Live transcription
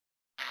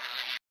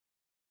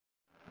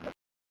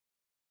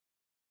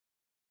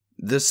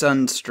The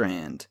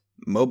Sunstrand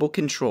Mobile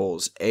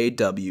Controls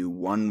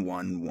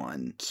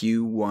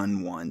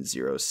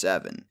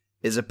aw111q1107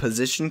 is a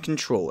position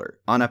controller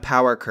on a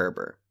power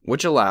curber,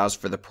 which allows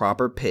for the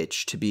proper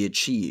pitch to be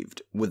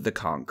achieved with the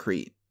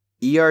concrete.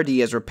 ERD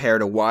has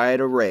repaired a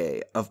wide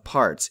array of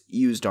parts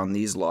used on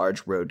these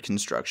large road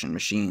construction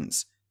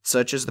machines,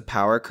 such as the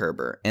Power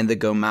Curber and the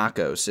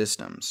Gomaco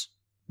systems.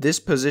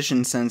 This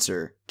position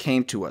sensor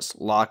came to us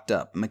locked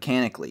up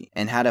mechanically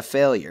and had a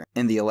failure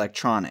in the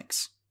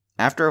electronics.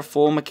 After a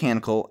full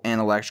mechanical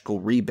and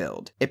electrical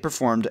rebuild, it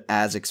performed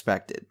as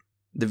expected.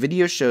 The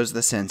video shows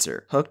the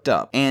sensor hooked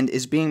up and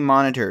is being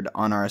monitored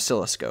on our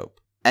oscilloscope.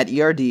 At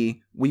ERD,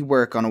 we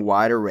work on a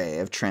wide array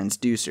of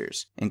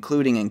transducers,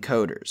 including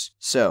encoders,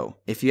 so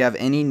if you have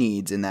any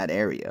needs in that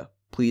area,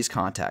 please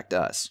contact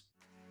us.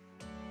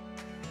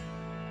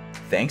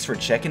 Thanks for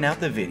checking out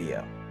the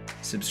video.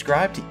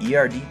 Subscribe to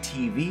ERD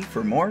TV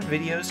for more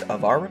videos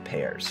of our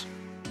repairs.